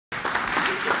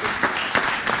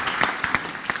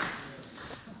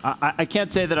I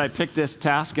can't say that I picked this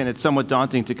task, and it's somewhat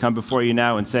daunting to come before you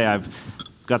now and say I've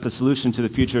got the solution to the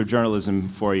future of journalism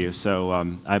for you, so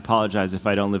I apologize if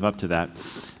I don't live up to that.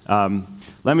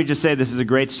 Let me just say this is a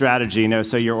great strategy.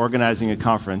 So you're organizing a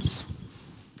conference.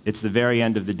 It's the very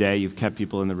end of the day. You've kept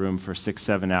people in the room for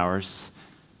 6-7 hours.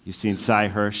 You've seen Cy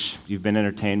Hirsch. You've been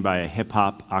entertained by a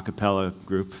hip-hop a cappella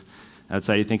group. That's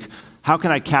how you think, how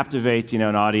can I captivate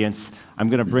an audience? I'm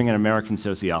going to bring an American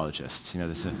sociologist.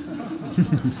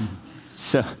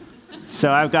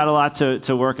 So I've got a lot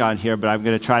to work on here, but I'm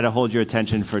going to try to hold your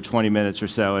attention for 20 minutes or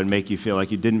so and make you feel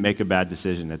like you didn't make a bad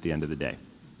decision at the end of the day.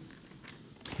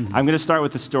 I'm going to start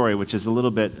with the story, which is a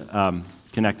little bit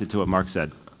connected to what Mark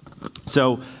said.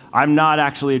 So I'm not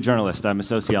actually a journalist. I'm a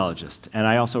sociologist, and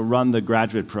I also run the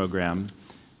graduate program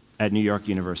at New York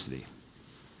University.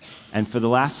 And for the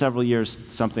last several years,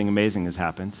 something amazing has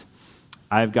happened.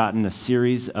 I've gotten a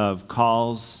series of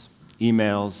calls,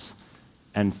 emails,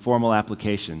 and formal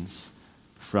applications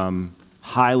from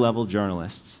high-level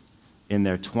journalists in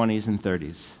their 20s and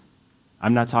 30s.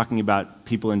 I'm not talking about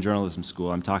people in journalism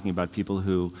school. I'm talking about people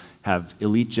who have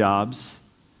elite jobs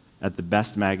at the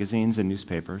best magazines and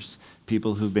newspapers,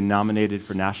 people who've been nominated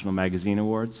for national magazine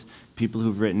awards, people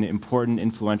who've written important,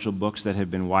 influential books that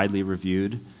have been widely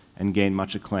reviewed and gained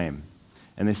much acclaim.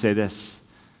 And they say this,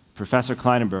 Professor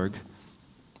Klinenberg,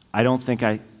 I don't think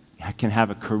I can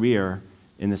have a career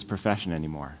in this profession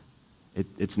anymore.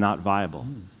 It's not viable.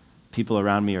 People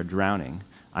around me are drowning.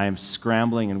 I am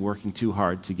scrambling and working too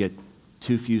hard to get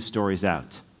too few stories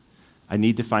out. I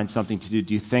need to find something to do.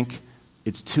 Do you think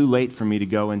it's too late for me to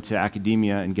go into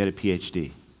academia and get a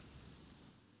PhD?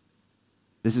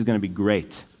 This is going to be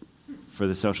great for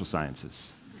the social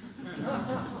sciences.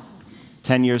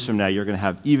 10 years from now, you're going to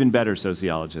have even better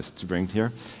sociologists to bring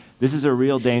here. This is a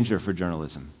real danger for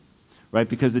journalism, right?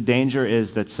 Because the danger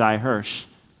is that Cy Hirsch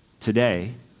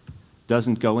today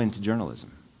doesn't go into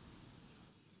journalism.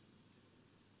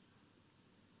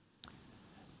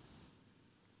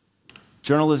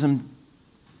 Journalism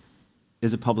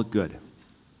is a public good,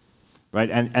 right?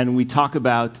 And we talk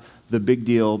about the big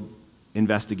deal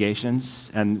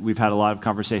investigations, and we've had a lot of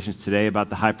conversations today about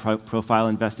the high-profile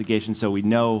investigations, so we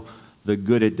know the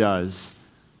good it does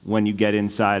when you get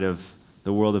inside of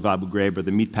the world of Abu Ghraib or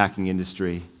the meatpacking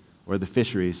industry or the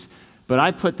fisheries. But I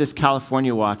put this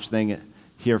California Watch thing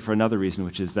here for another reason,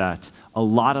 which is that a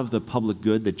lot of the public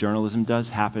good that journalism does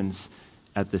happens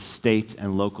at the state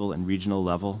and local and regional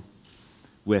level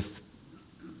with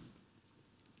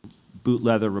boot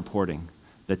leather reporting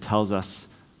that tells us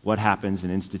what happens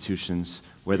in institutions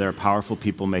where there are powerful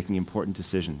people making important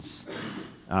decisions,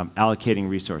 allocating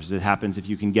resources. It happens if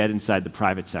you can get inside the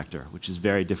private sector, which is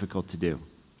very difficult to do.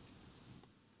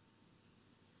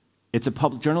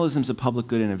 Journalism's a public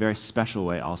good in a very special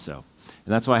way also.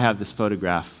 And that's why I have this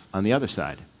photograph on the other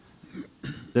side.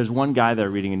 There's one guy there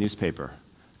reading a newspaper.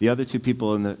 The other two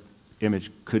people in the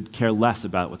image could care less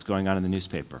about what's going on in the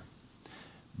newspaper.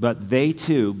 But they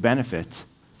too benefit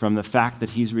from the fact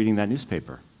that he's reading that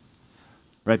newspaper,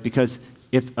 right? Because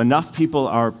if enough people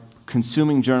are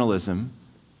consuming journalism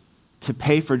to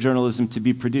pay for journalism to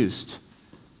be produced,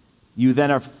 you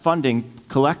then are funding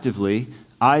collectively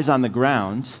eyes on the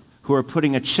ground who are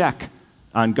putting a check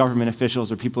on government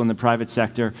officials or people in the private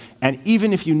sector, and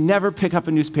even if you never pick up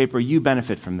a newspaper, you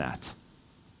benefit from that.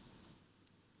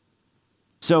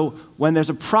 So when there's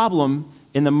a problem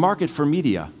in the market for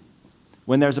media,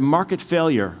 when there's a market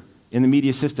failure in the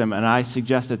media system, and I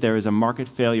suggest that there is a market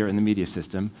failure in the media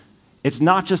system, it's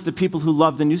not just the people who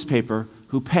love the newspaper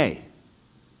who pay.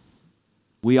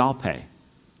 We all pay.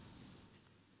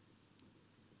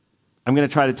 I'm going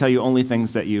to try to tell you only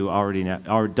things that you already know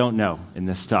or don't know in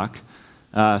this talk,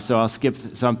 so I'll skip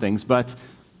some things. But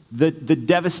the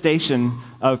devastation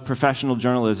of professional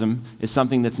journalism is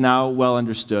something that's now well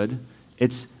understood.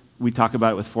 We talk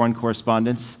about it with foreign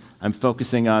correspondents. I'm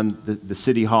focusing on the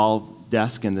City Hall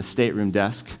desk and the stateroom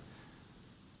desk,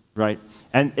 right?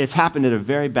 And it's happened at a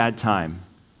very bad time.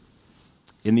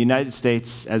 In the United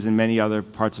States, as in many other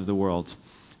parts of the world,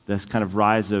 this kind of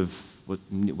rise of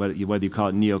whether you call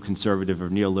it neoconservative or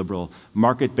neoliberal,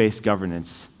 market-based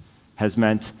governance has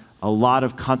meant a lot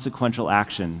of consequential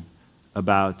action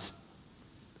about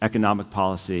economic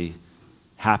policy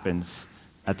happens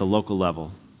at the local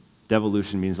level.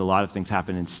 Devolution means a lot of things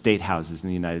happen in state houses in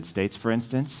the United States, for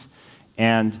instance,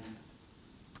 and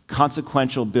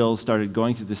consequential bills started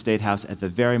going through the State House at the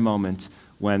very moment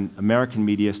when American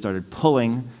media started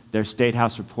pulling their State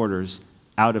House reporters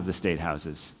out of the State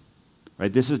Houses.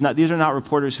 Right? These are not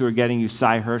reporters who are getting you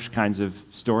Cy Hirsch kinds of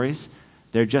stories.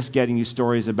 They're just getting you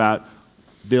stories about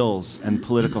bills and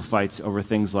political fights over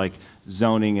things like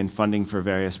zoning and funding for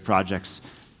various projects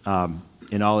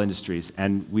in all industries,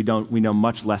 and we know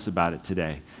much less about it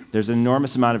today. There's an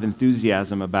enormous amount of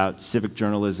enthusiasm about civic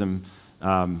journalism,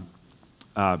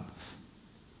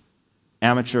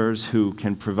 amateurs who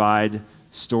can provide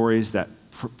stories that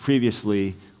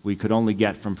previously we could only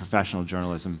get from professional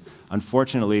journalism.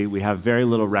 Unfortunately, we have very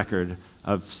little record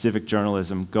of civic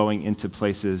journalism going into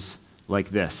places like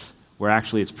this, where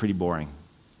actually it's pretty boring.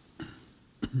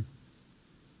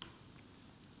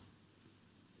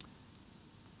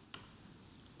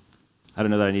 I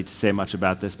don't know that I need to say much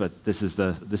about this, but this is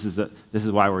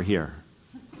why we're here,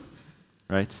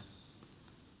 right?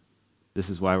 This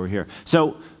is why we're here.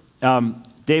 So,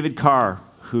 David Carr,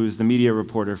 who's the media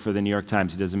reporter for the New York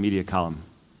Times, he does a media column.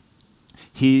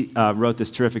 He wrote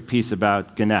this terrific piece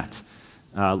about Gannett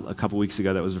a couple weeks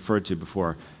ago that was referred to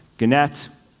before. Gannett,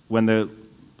 when the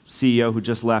CEO who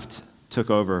just left took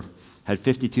over, had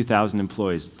 52,000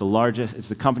 employees. It's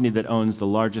the company that owns the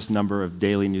largest number of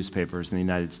daily newspapers in the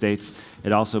United States.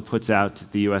 It also puts out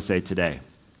the USA Today.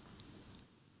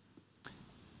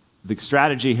 The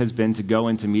strategy has been to go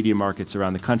into media markets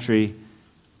around the country.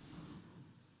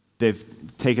 They've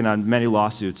taken on many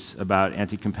lawsuits about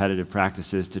anti-competitive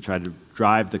practices to try to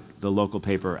drive the local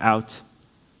paper out,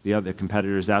 the other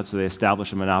competitors out, so they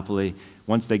establish a monopoly.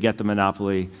 Once they get the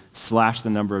monopoly, slash the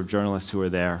number of journalists who are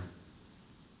there.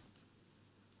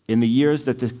 In the years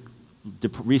that the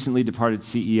recently departed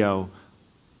CEO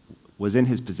was in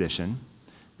his position,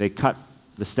 they cut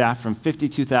the staff from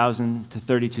 52,000 to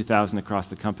 32,000 across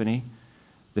the company.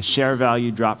 The share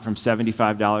value dropped from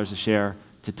 $75 a share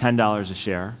to $10 a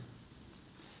share.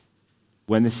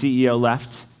 When the CEO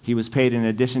left, he was paid, in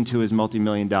addition to his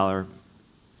multi-million-dollar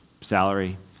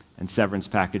salary and severance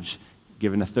package,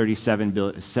 given a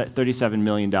 $37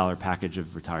 million package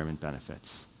of retirement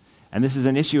benefits. And this is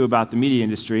an issue about the media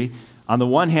industry. On the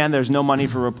one hand, there's no money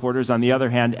for reporters. On the other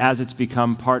hand, as it's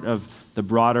become part of the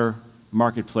broader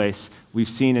marketplace, we've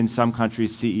seen in some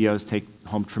countries CEOs take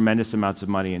home tremendous amounts of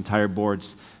money, entire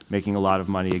boards making a lot of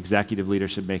money, executive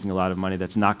leadership making a lot of money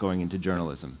that's not going into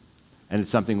journalism. And it's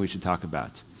something we should talk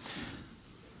about.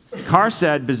 Carr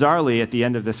said, bizarrely, at the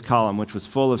end of this column, which was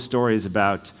full of stories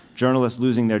about journalists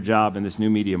losing their job in this new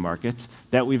media market,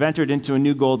 that we've entered into a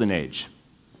new golden age.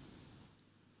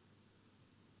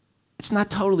 It's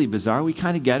not totally bizarre. We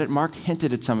kind of get it. Mark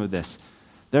hinted at some of this.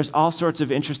 There's all sorts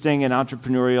of interesting and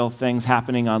entrepreneurial things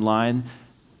happening online.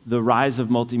 The rise of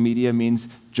multimedia means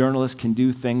journalists can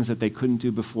do things that they couldn't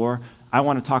do before. I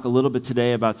want to talk a little bit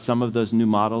today about some of those new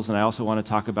models, and I also want to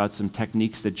talk about some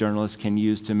techniques that journalists can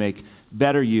use to make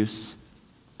better use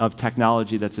of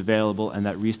technology that's available and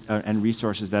and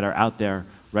resources that are out there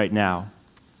right now.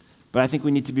 But I think we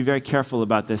need to be very careful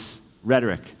about this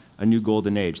rhetoric, a new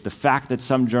golden age. The fact that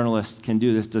some journalists can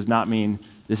do this does not mean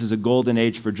this is a golden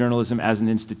age for journalism as an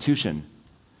institution.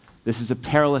 This is a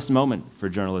perilous moment for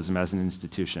journalism as an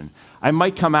institution. I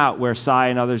might come out where Cy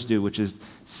and others do, which is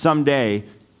someday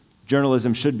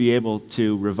journalism should be able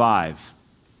to revive.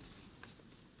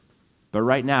 But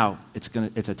right now, it's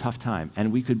a tough time,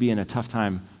 and we could be in a tough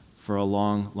time for a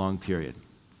long, long period.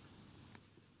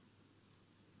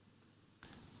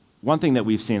 One thing that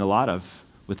we've seen a lot of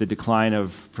with the decline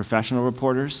of professional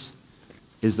reporters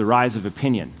is the rise of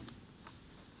opinion.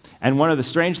 And one of the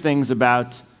strange things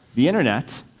about the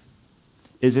internet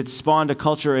is it's spawned a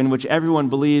culture in which everyone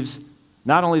believes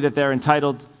not only that they're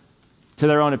entitled to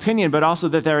their own opinion, but also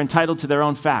that they're entitled to their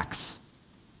own facts.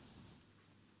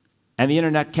 And the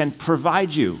internet can provide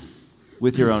you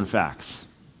with your own facts.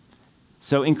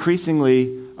 So increasingly,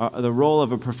 the role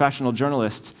of a professional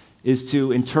journalist is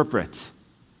to interpret,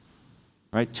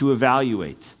 right, to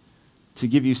evaluate, to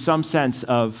give you some sense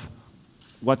of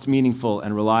what's meaningful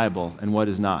and reliable and what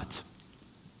is not.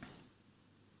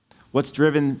 What's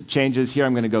driven changes here,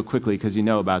 I'm going to go quickly because you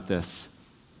know about this.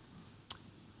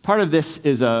 Part of this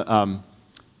is a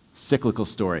cyclical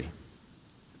story.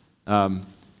 A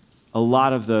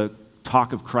lot of the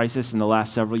talk of crisis in the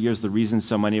last several years, the reason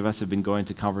so many of us have been going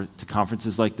to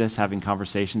conferences like this, having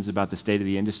conversations about the state of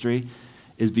the industry,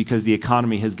 is because the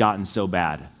economy has gotten so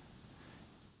bad.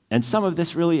 And some of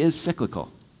this really is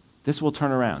cyclical. This will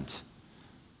turn around.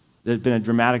 There's been a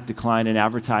dramatic decline in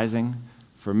advertising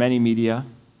for many media,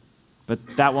 but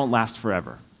that won't last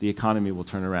forever. The economy will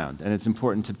turn around, and it's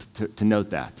important to note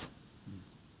that.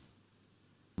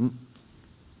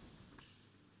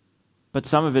 But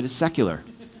some of it is secular,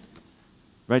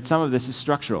 right? Some of this is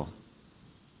structural.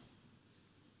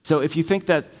 So if you think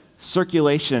that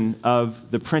circulation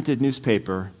of the printed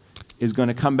newspaper is going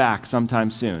to come back sometime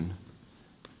soon,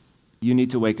 you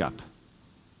need to wake up.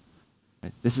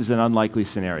 Right? This is an unlikely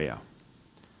scenario.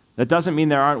 That doesn't mean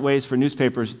there aren't ways for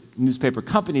newspaper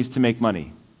companies to make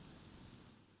money,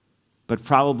 but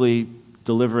probably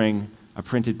delivering a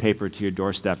printed paper to your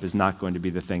doorstep is not going to be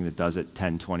the thing that does it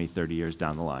 10, 20, 30 years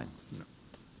down the line. No.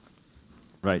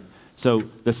 Right? So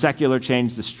the secular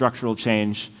change, the structural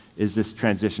change, is this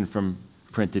transition from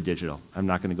print to digital. I'm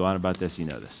not going to go on about this, you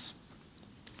know this.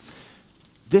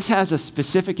 This has a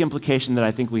specific implication that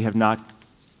I think we have not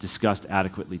discussed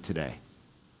adequately today.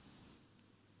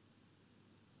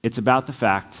 It's about the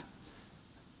fact,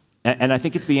 and I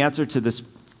think it's the answer to this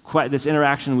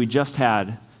interaction we just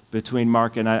had between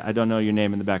Mark and I don't know your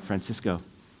name in the back, Francisco.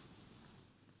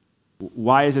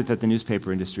 Why is it that the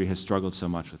newspaper industry has struggled so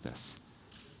much with this?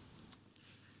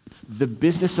 The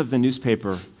business of the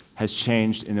newspaper has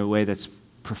changed in a way that's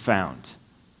profound.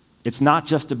 It's not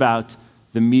just about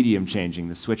the medium changing,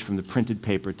 the switch from the printed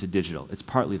paper to digital. It's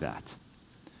partly that.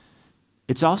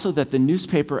 It's also that the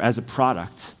newspaper as a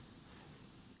product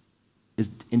is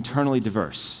internally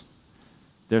diverse.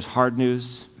 There's hard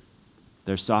news,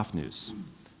 there's soft news,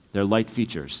 there are light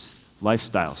features,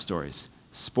 lifestyle stories,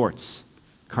 sports,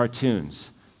 cartoons,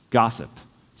 gossip,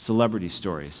 celebrity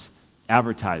stories,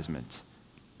 advertisement,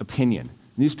 opinion.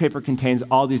 Newspaper contains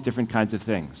all these different kinds of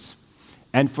things.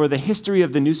 And for the history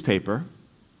of the newspaper,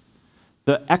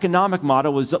 the economic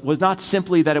model was not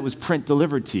simply that it was print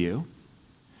delivered to you.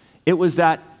 It was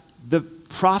that the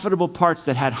profitable parts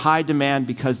that had high demand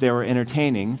because they were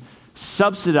entertaining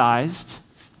subsidized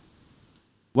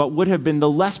what would have been the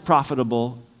less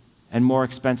profitable and more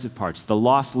expensive parts, the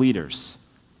loss leaders,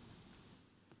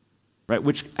 right,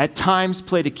 which at times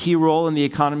played a key role in the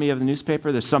economy of the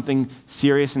newspaper. There's something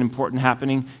serious and important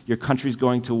happening. Your country's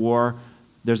going to war.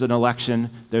 There's an election.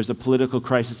 There's a political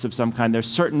crisis of some kind. There's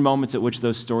certain moments at which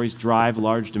those stories drive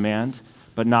large demand,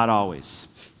 but not always.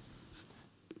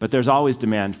 But there's always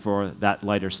demand for that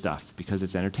lighter stuff because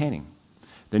it's entertaining.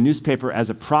 The newspaper as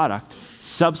a product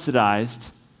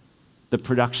subsidized the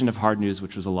production of hard news,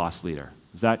 which was a loss leader.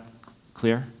 Is that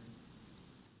clear?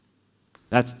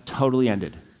 That's totally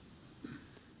ended.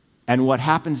 And what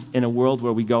happens in a world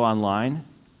where we go online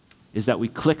is that we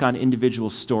click on individual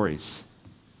stories.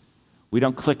 We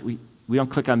don't click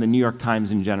on the New York Times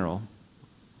in general,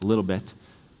 a little bit,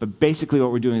 but basically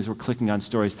what we're doing is we're clicking on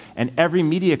stories. And every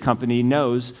media company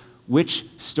knows which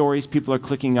stories people are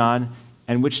clicking on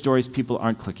and which stories people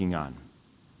aren't clicking on.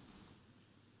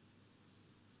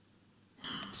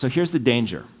 So here's the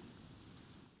danger.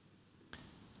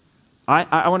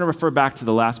 I want to refer back to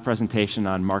the last presentation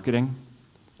on marketing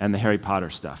and the Harry Potter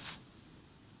stuff,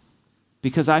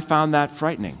 because I found that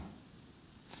frightening.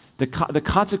 The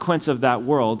consequence of that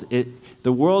world,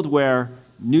 the world where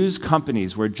news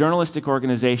companies, where journalistic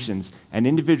organizations and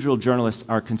individual journalists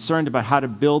are concerned about how to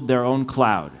build their own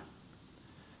cloud.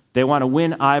 They want to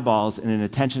win eyeballs in an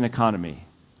attention economy.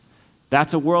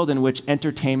 That's a world in which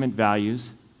entertainment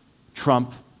values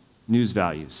trump news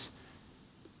values.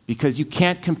 Because you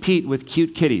can't compete with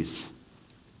cute kitties.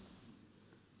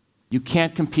 You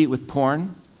can't compete with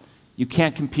porn. You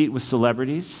can't compete with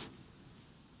celebrities.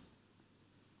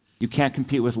 You can't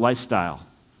compete with lifestyle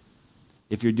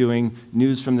if you're doing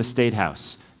news from the State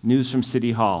House, news from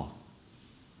City Hall.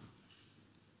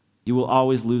 You will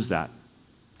always lose that.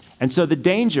 And so the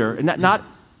danger, not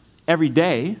every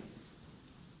day,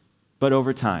 but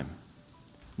over time.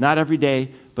 Not every day,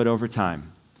 but over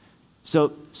time.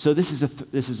 So this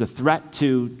is a threat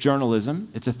to journalism.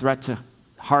 It's a threat to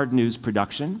hard news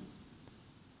production.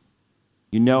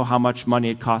 You know how much money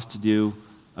it costs to do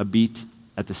a beat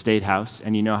at the State House,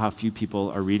 and you know how few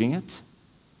people are reading it.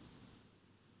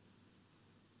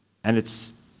 And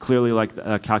it's clearly like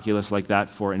a calculus like that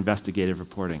for investigative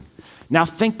reporting. Now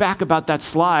think back about that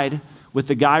slide with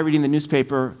the guy reading the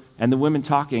newspaper and the women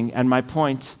talking, and my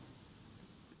point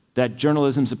that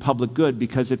journalism's a public good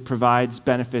because it provides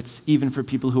benefits even for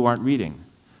people who aren't reading,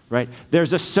 right?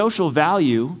 There's a social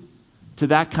value to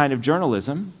that kind of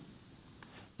journalism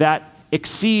that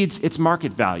exceeds its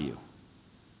market value.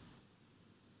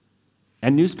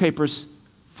 And newspapers,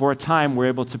 for a time, were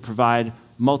able to provide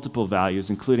multiple values,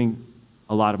 including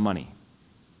a lot of money.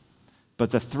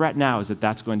 But the threat now is that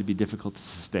that's going to be difficult to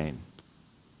sustain.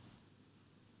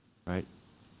 Right?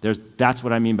 That's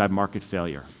what I mean by market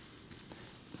failure.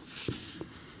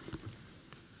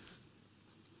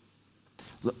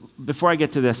 Before I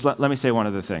get to this, let me say one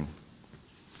other thing.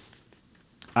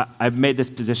 I've made this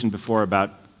position before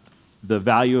about the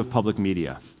value of public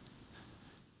media.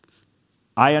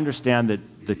 I understand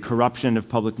that the corruption of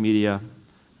public media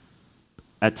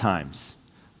at times.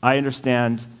 I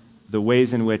understand the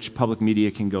ways in which public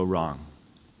media can go wrong.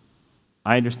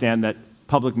 I understand that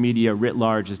public media writ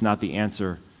large is not the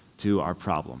answer to our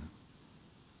problem.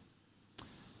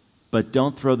 But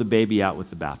don't throw the baby out with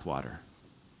the bathwater.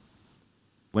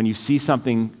 When you see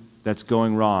something that's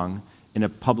going wrong in a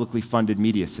publicly funded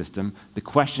media system, the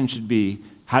question should be,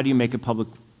 how do you make a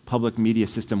public media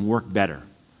system work better?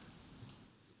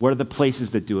 What are the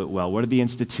places that do it well? What are the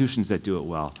institutions that do it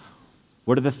well?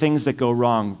 What are the things that go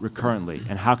wrong recurrently?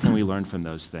 And how can we learn from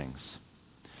those things?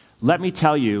 Let me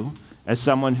tell you, as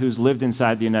someone who's lived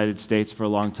inside the United States for a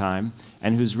long time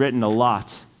and who's written a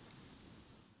lot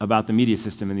about the media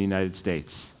system in the United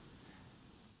States,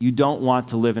 you don't want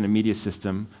to live in a media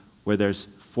system where there's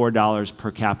 $4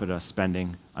 per capita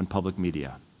spending on public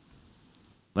media.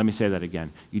 Let me say that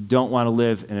again. You don't want to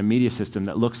live in a media system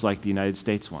that looks like the United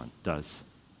States one does.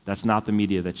 That's not the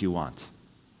media that you want.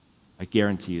 I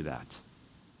guarantee you that.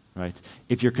 Right?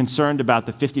 If you're concerned about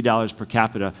the $50 per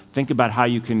capita, think about how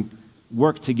you can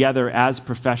work together as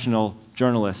professional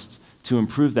journalists to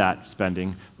improve that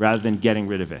spending rather than getting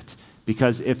rid of it.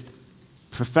 Because if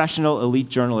professional elite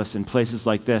journalists in places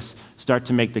like this start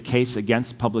to make the case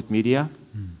against public media,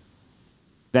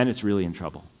 then it's really in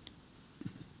trouble.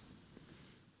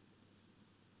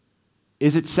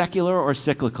 Is it secular or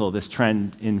cyclical, this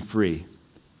trend in free?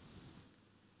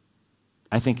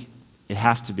 I think it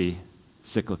has to be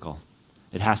cyclical.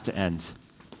 It has to end.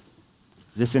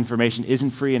 This information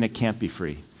isn't free and it can't be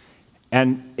free.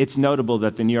 And it's notable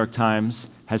that the New York Times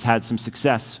has had some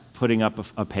success putting up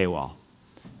a paywall.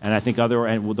 And I think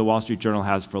the Wall Street Journal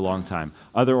has for a long time.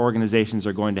 Other organizations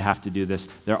are going to have to do this.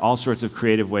 There are all sorts of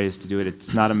creative ways to do it.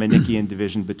 It's not a Manichaean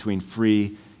division between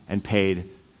free and paid,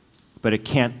 but it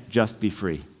can't just be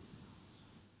free.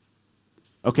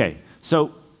 Okay,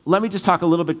 so let me just talk a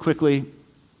little bit quickly,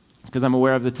 because I'm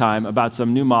aware of the time, about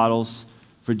some new models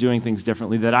for doing things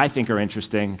differently that I think are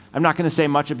interesting. I'm not going to say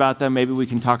much about them. Maybe we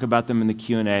can talk about them in the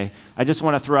Q&A. I just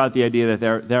want to throw out the idea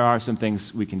that there are some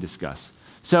things we can discuss.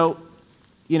 So,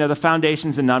 you know, the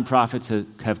foundations and nonprofits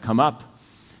have come up.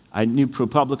 I knew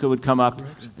ProPublica would come up.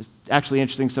 Correct. It's actually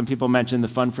interesting. Some people mentioned the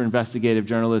Fund for Investigative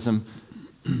Journalism.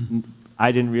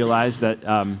 I didn't realize that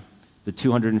the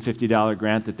 $250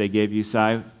 grant that they gave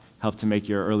USI helped to make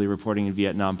your early reporting in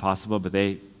Vietnam possible, but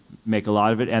they make a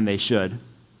lot of it, and they should.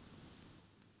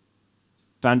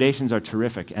 Foundations are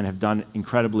terrific and have done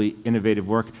incredibly innovative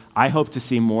work. I hope to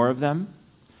see more of them,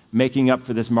 making up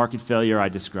for this market failure I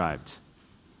described.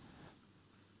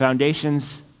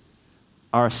 Foundations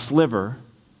are a sliver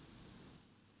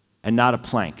and not a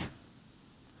plank.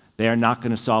 They are not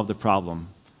going to solve the problem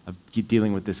of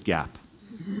dealing with this gap.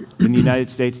 In the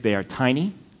United States, they are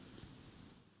tiny.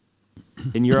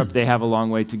 In Europe, they have a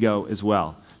long way to go as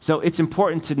well. So it's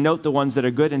important to note the ones that are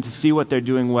good and to see what they're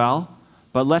doing well,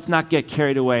 but let's not get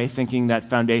carried away thinking that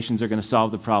foundations are going to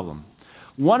solve the problem.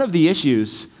 One of the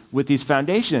issues with these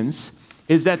foundations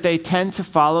is that they tend to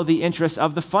follow the interests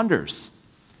of the funders.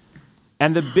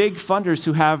 And the big funders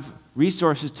who have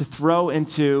resources to throw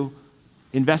into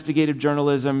investigative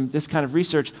journalism, this kind of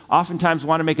research, oftentimes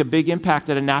want to make a big impact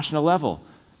at a national level.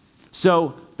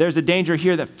 So there's a danger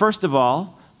here that, first of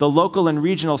all, the local and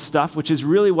regional stuff, which is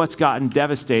really what's gotten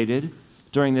devastated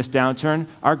during this downturn,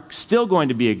 are still going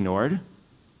to be ignored.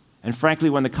 And frankly,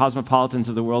 when the cosmopolitans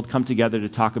of the world come together to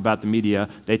talk about the media,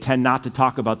 they tend not to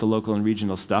talk about the local and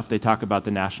regional stuff. They talk about the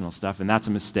national stuff, and that's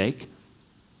a mistake.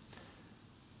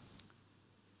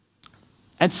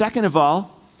 And second of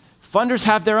all, funders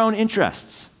have their own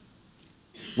interests.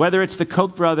 Whether it's the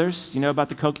Koch brothers, you know about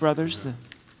the Koch brothers, the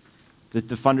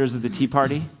funders of the Tea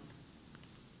Party,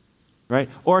 right?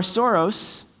 Or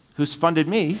Soros, who's funded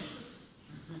me,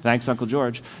 thanks, Uncle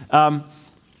George.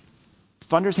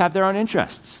 Funders have their own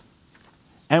interests.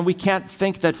 And we can't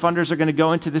think that funders are going to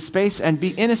go into this space and be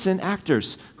innocent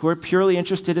actors who are purely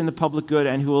interested in the public good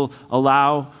and who will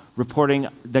allow reporting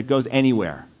that goes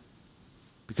anywhere.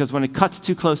 Because when it cuts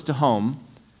too close to home,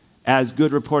 as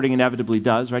good reporting inevitably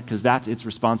does, right, because that's its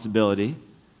responsibility,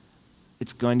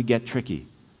 it's going to get tricky.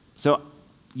 So,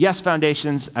 yes,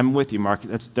 foundations, I'm with you, Mark.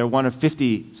 They're one of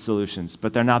 50 solutions,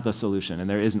 but they're not the solution, and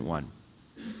there isn't one.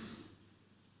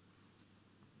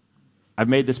 I've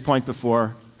made this point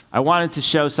before. I wanted to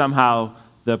show somehow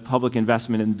the public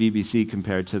investment in the BBC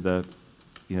compared to the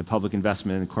public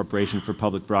investment in the Corporation for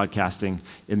Public Broadcasting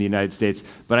in the United States,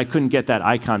 but I couldn't get that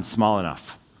icon small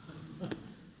enough.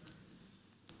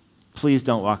 Please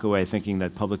don't walk away thinking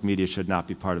that public media should not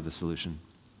be part of the solution.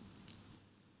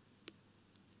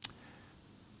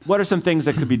 What are some things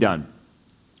that could be done?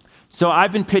 So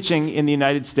I've been pitching in the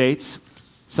United States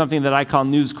something that I call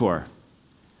News Corps.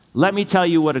 Let me tell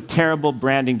you what a terrible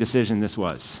branding decision this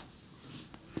was.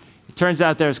 Turns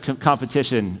out there's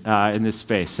competition in this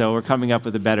space, so we're coming up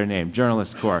with a better name,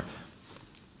 Journalist Corps.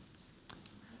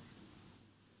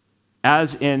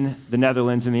 As in the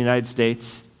Netherlands and the United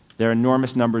States, there are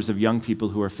enormous numbers of young people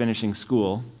who are finishing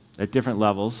school at different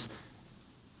levels,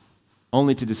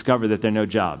 only to discover that there are no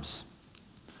jobs.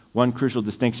 One crucial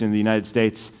distinction in the United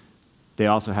States, they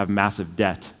also have massive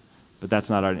debt, but that's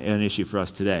not an issue for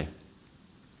us today.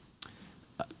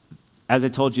 As I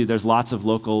told you, there's lots of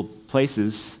local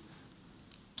places,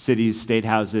 cities, state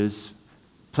houses,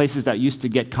 places that used to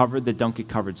get covered that don't get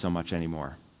covered so much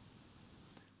anymore.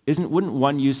 Wouldn't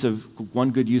one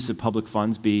good use of public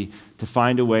funds be to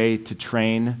find a way to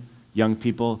train young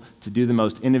people to do the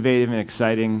most innovative and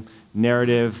exciting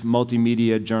narrative,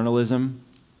 multimedia journalism,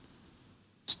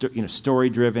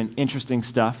 story-driven, interesting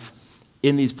stuff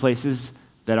in these places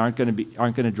that aren't going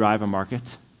to drive a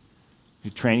market?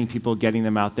 You're training people, getting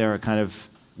them out there, a kind of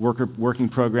working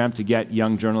program to get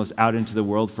young journalists out into the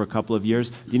world for a couple of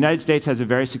years. The United States has a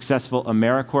very successful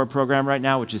AmeriCorps program right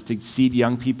now, which is to seed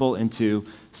young people into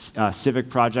civic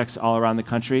projects all around the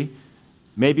country.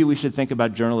 Maybe we should think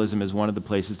about journalism as one of the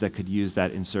places that could use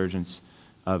that insurgence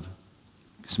of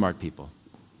smart people.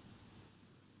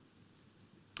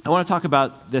 I want to talk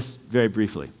about this very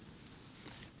briefly.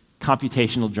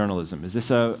 Computational journalism. Is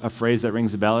this a phrase that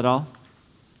rings a bell at all?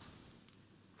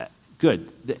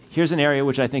 Good. Here's an area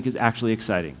which I think is actually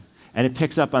exciting, and it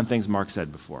picks up on things Mark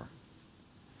said before.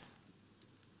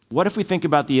 What if we think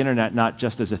about the internet not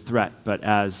just as a threat, but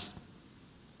as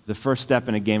the first step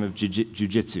in a game of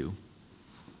jiu-jitsu,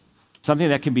 something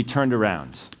that can be turned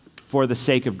around for the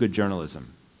sake of good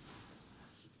journalism?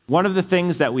 One of the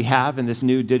things that we have in this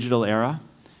new digital era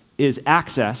is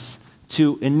access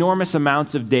to enormous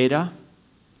amounts of data,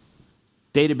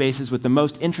 databases with the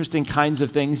most interesting kinds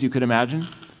of things you could imagine.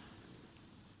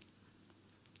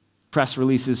 Press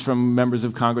releases from members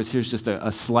of Congress, here's just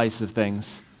a slice of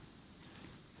things.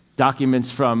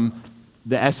 Documents from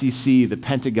the SEC, the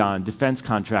Pentagon, defense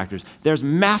contractors. There's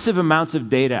massive amounts of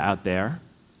data out there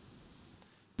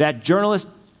that journalists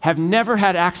have never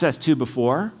had access to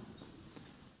before.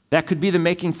 That could be the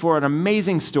making for an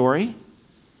amazing story,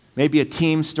 maybe a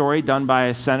team story done by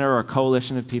a center or a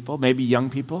coalition of people, maybe young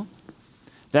people,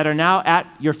 that are now at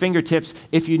your fingertips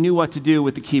if you knew what to do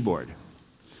with the keyboard.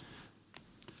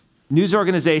 News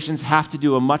organizations have to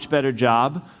do a much better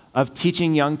job of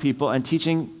teaching young people and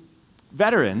teaching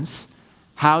veterans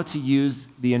how to use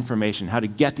the information, how to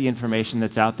get the information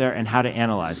that's out there, and how to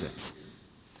analyze it.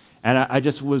 And I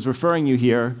just was referring you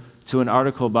here to an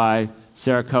article by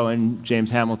Sarah Cohen,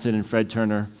 James Hamilton, and Fred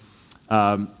Turner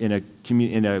in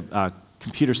a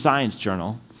computer science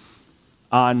journal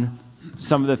on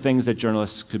some of the things that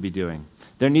journalists could be doing.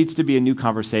 There needs to be a new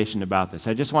conversation about this.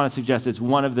 I just want to suggest it's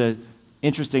one of the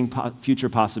interesting future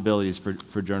possibilities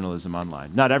for journalism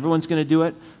online. Not everyone's going to do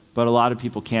it, but a lot of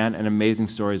people can, and amazing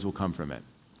stories will come from it.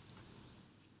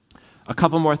 A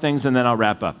couple more things, and then I'll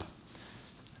wrap up.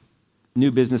 New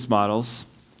business models,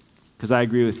 because I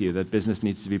agree with you that business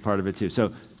needs to be part of it too.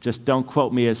 So just don't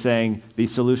quote me as saying the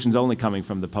solution's only coming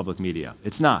from the public media.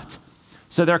 It's not.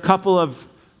 So there are a couple of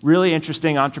really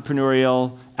interesting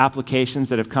entrepreneurial applications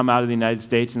that have come out of the United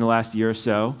States in the last year or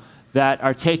so that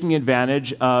are taking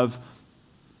advantage of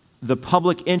the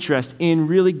public interest in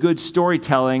really good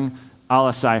storytelling a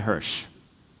la Cy Hirsch,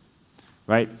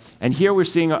 right? And here we're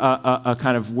seeing a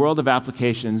kind of world of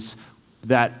applications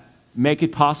that make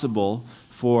it possible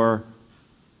for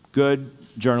good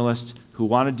journalists who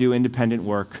want to do independent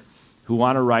work, who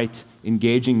want to write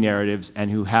engaging narratives, and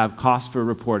who have costs for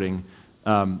reporting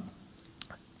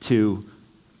to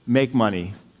make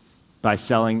money by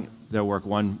selling their work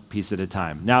one piece at a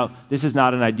time. Now, this is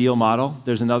not an ideal model.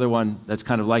 There's another one that's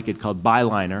kind of like it called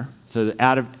Byliner. So the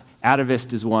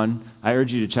Atavist is one. I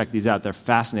urge you to check these out. They're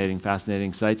fascinating,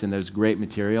 fascinating sites, and there's great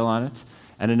material on it.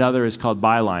 And another is called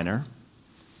Byliner.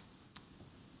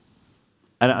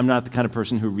 And I'm not the kind of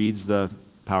person who reads the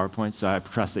PowerPoint, so I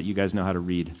trust that you guys know how to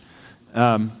read.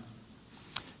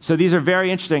 So these are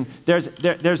very interesting.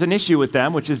 There's an issue with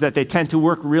them, which is that they tend to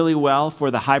work really well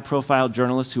for the high-profile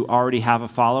journalists who already have a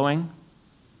following.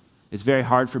 It's very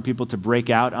hard for people to break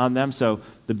out on them. So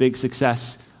the big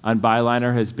success on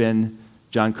Byliner has been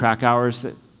John Krakauer's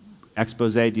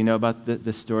expose. Do you know about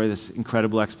this story, this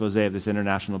incredible expose of this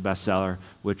international bestseller,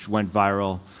 which went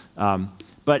viral?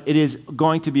 But it is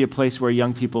going to be a place where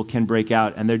young people can break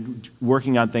out, and they're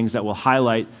working on things that will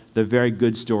highlight the very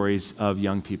good stories of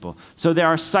young people. So there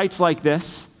are sites like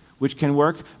this which can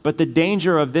work, but the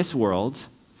danger of this world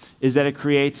is that it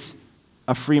creates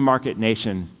a free market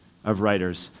nation of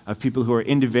writers, of people who are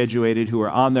individuated, who are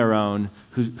on their own,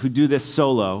 who do this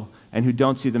solo, and who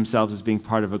don't see themselves as being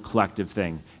part of a collective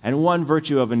thing. And one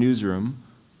virtue of a newsroom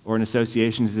or an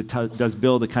association is it does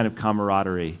build a kind of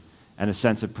camaraderie and a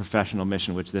sense of professional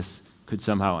mission, which this could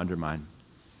somehow undermine.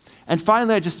 And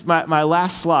finally, my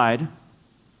last slide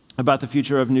about the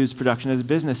future of news production as a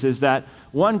business is that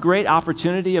one great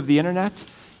opportunity of the internet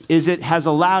is it has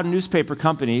allowed newspaper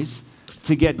companies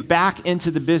to get back into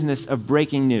the business of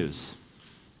breaking news.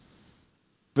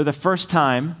 For the first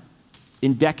time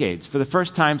in decades, for the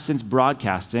first time since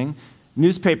broadcasting,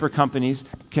 newspaper companies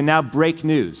can now break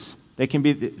news. They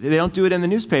don't do it in the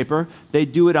newspaper, they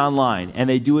do it online, and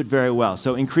they do it very well.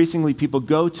 So increasingly people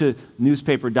go to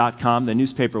newspaper.com, the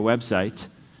newspaper website,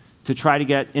 to try to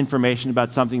get information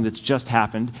about something that's just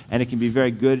happened, and it can be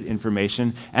very good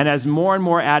information. And as more and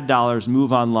more ad dollars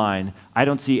move online, I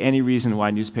don't see any reason why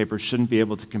newspapers shouldn't be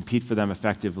able to compete for them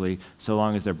effectively so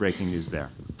long as they're breaking news there.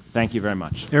 Thank you very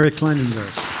much. Eric Klinenberg.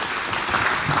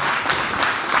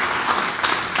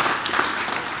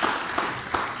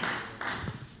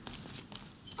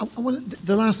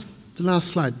 The last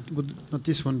slide, not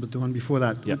this one, but the one before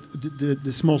that, yep.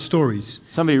 the small stories.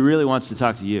 Somebody really wants to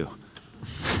talk to you.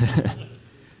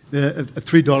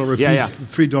 $3 a piece, yeah.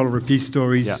 $3 a piece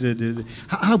stories. Yeah.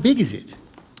 How big is it?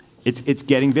 It's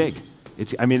getting big.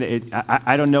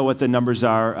 I don't know what the numbers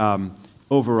are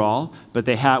overall, but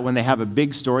when they have a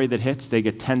big story that hits, they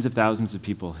get tens of thousands of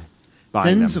people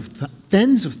buying tens them.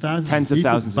 Tens of thousands tens of of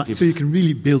thousands of people. So you can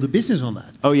really build a business on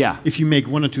that. Oh yeah. If you make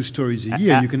 1 or 2 stories a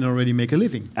year, you can already make a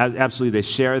living. Absolutely, they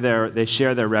share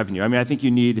their revenue. I mean, I think you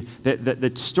need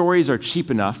the stories are cheap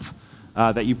enough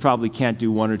that you probably can't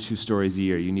do 1 or 2 stories a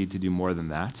year. You need to do more than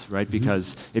that, right? Mm-hmm.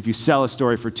 Because if you sell a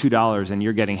story for $2 and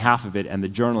you're getting half of it, and the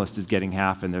journalist is getting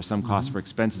half, and there's some cost for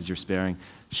expenses you're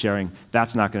sharing,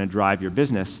 that's not going to drive your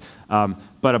business.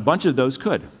 But a bunch of those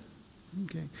could.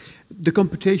 Okay. The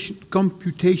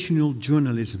computational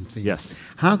journalism thing. Yes.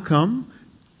 How come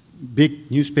big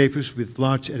newspapers with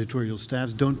large editorial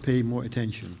staffs don't pay more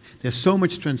attention? There's so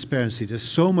much transparency. There's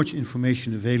so much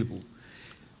information available.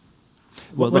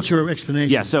 Well, what's your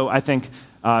explanation? Yeah, so I think...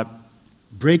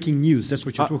 breaking news, that's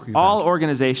what you're talking about. All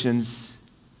organizations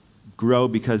grow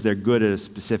because they're good at a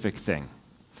specific thing.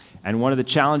 And one of the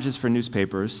challenges for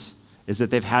newspapers is that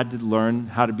they've had to learn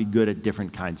how to be good at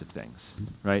different kinds of things,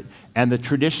 right? And the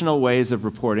traditional ways of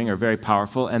reporting are very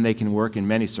powerful, and they can work in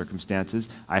many circumstances.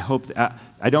 I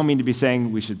don't mean to be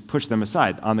saying we should push them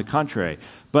aside, on the contrary.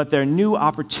 But there are new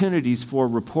opportunities for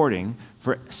reporting,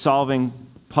 for solving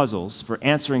puzzles, for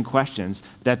answering questions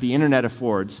that the internet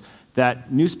affords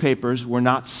that newspapers were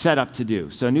not set up to do.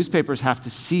 So newspapers have to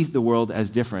see the world as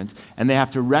different, and they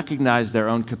have to recognize their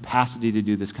own capacity to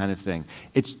do this kind of thing.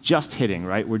 It's just hitting,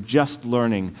 right? We're just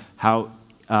learning how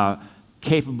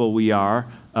capable we are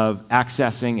of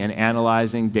accessing and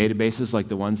analyzing databases like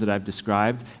the ones that I've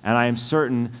described, and I am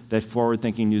certain that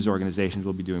forward-thinking news organizations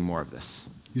will be doing more of this.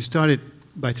 You started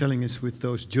by telling us with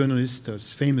those journalists,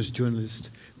 those famous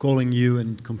journalists, calling you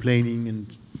and complaining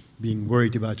and being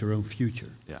worried about their own future.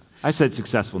 Yeah, I said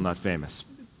successful, not famous.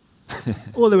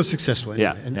 Well, they were successful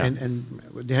anyway. Yeah, and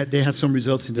they had some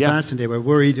results in the past, and they were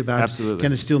worried about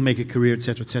can I still make a career,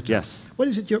 etc., etc. Yes. What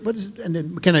is it? And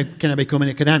then can I become an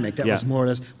academic? That was more or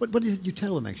less. What is it you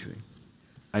tell them actually?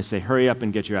 I say, hurry up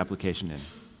and get your application in.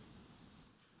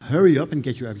 Hurry up and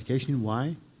get your application in.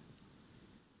 Why?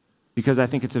 Because I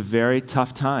think it's a very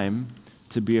tough time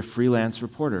to be a freelance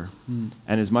reporter.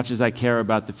 And as much as I care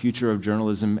about the future of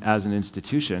journalism as an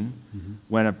institution,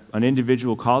 when an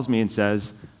individual calls me and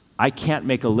says, I can't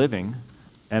make a living,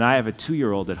 and I have a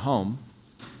 2-year-old at home,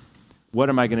 what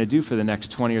am I going to do for the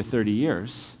next 20 or 30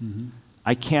 years?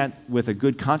 I can't, with a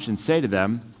good conscience, say to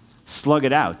them, slug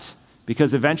it out,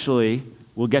 because eventually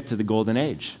we'll get to the golden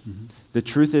age. The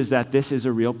truth is that this is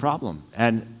a real problem.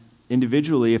 And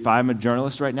individually, if I'm a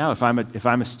journalist right now, if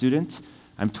I'm a student,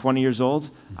 I'm 20 years old,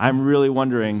 I'm really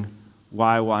wondering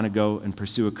why I want to go and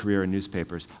pursue a career in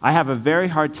newspapers. I have a very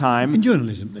hard time... In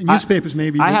journalism. In newspapers,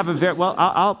 maybe...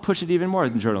 I'll push it even more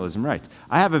than journalism, right.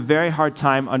 I have a very hard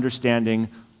time understanding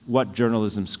what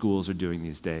journalism schools are doing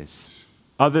these days,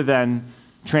 other than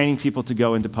training people to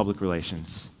go into public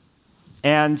relations.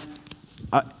 And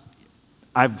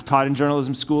I've taught in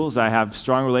journalism schools. I have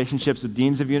strong relationships with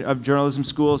deans of journalism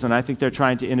schools, and I think they're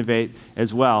trying to innovate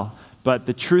as well. But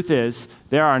the truth is,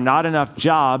 there are not enough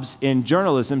jobs in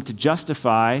journalism to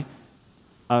justify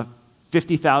a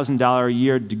 $50,000 a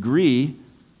year degree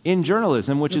in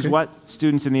journalism, which is what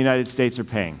students in the United States are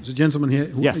paying. There's a gentleman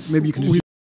here. Yes. Maybe you can...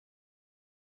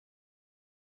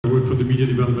 I work for the media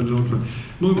development long term.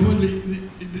 More importantly,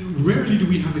 rarely do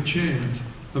we have a chance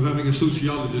of having a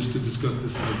sociologist to discuss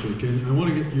this subject, and I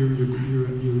want to get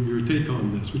your take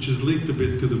on this, which is linked a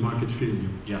bit to the market failure.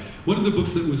 Yeah. One of the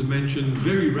books that was mentioned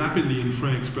very rapidly in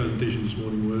Frank's presentation this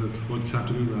morning, or this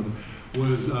afternoon rather,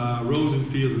 was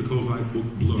Rosensteel's The Kovite book,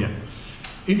 Blur. Yeah.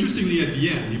 Interestingly, at the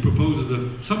end, he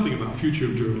proposes something about future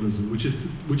of journalism, which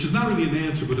is not really an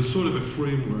answer, but a sort of a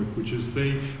framework, which is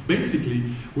saying, basically,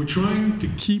 we're trying to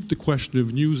keep the question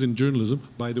of news in journalism,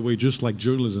 by the way, just like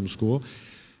journalism school,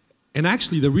 and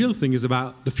actually the real thing is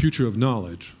about the future of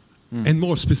knowledge. And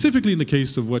more specifically in the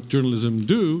case of what journalism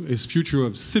do, is future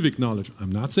of civic knowledge.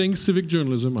 I'm not saying civic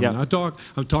journalism, I'm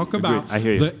talking about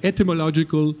the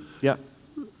etymological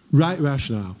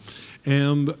rationale.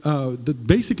 And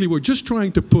basically, we're just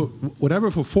trying to put whatever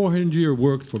for 400 years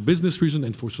worked for business reason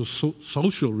and for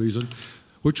social reason,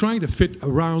 we're trying to fit a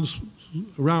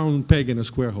round peg in a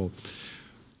square hole.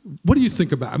 What do you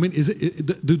think about? I mean,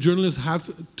 do journalists have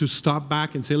to stop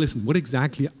back and say, "Listen, what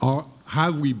exactly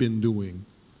have we been doing?"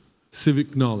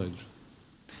 Civic knowledge.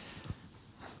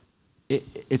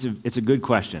 It's a good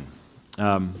question.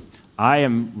 I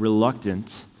am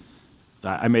reluctant.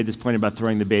 I made this point about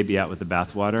throwing the baby out with the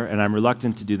bathwater, and I'm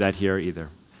reluctant to do that here either.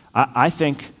 I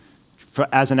think,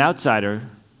 as an outsider,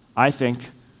 I think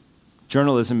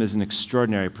journalism is an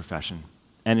extraordinary profession,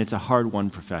 and it's a hard-won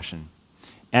profession.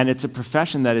 And it's a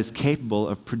profession that is capable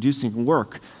of producing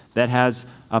work that has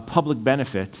a public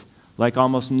benefit like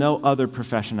almost no other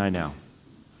profession I know.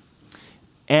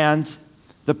 And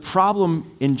the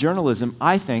problem in journalism,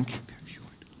 I think,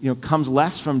 comes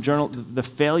less from the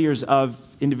failures of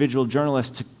individual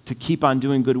journalists to keep on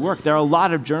doing good work. There are a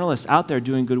lot of journalists out there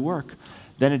doing good work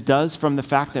than it does from the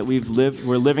fact that we're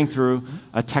living through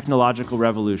a technological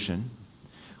revolution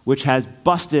which has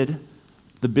busted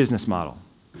the business model.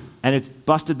 And it's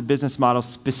busted the business model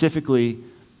specifically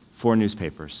for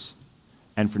newspapers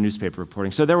and for newspaper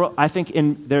reporting. So I think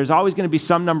there's always going to be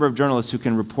some number of journalists who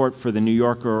can report for the New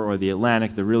Yorker or the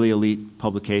Atlantic, the really elite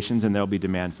publications, and there'll be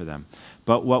demand for them.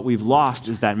 But what we've lost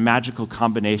is that magical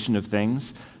combination of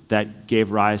things that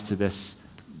gave rise to this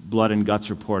blood and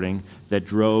guts reporting that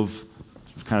drove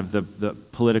kind of the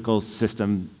political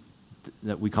system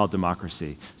that we call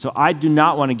democracy. So I do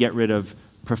not want to get rid of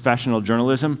professional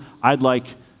journalism. I'd like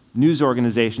news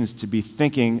organizations to be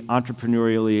thinking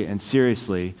entrepreneurially and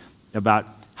seriously about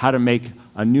how to make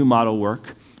a new model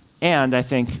work. And I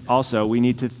think also we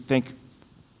need to think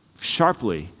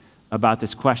sharply about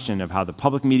this question of how the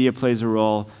public media plays a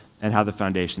role and how the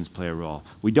foundations play a role.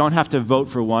 We don't have to vote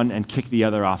for one and kick the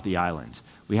other off the island.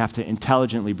 We have to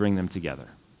intelligently bring them together.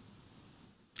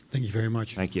 Thank you very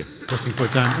much. Thank you. Costing for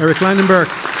time. Eric Klinenberg.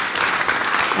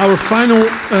 Our final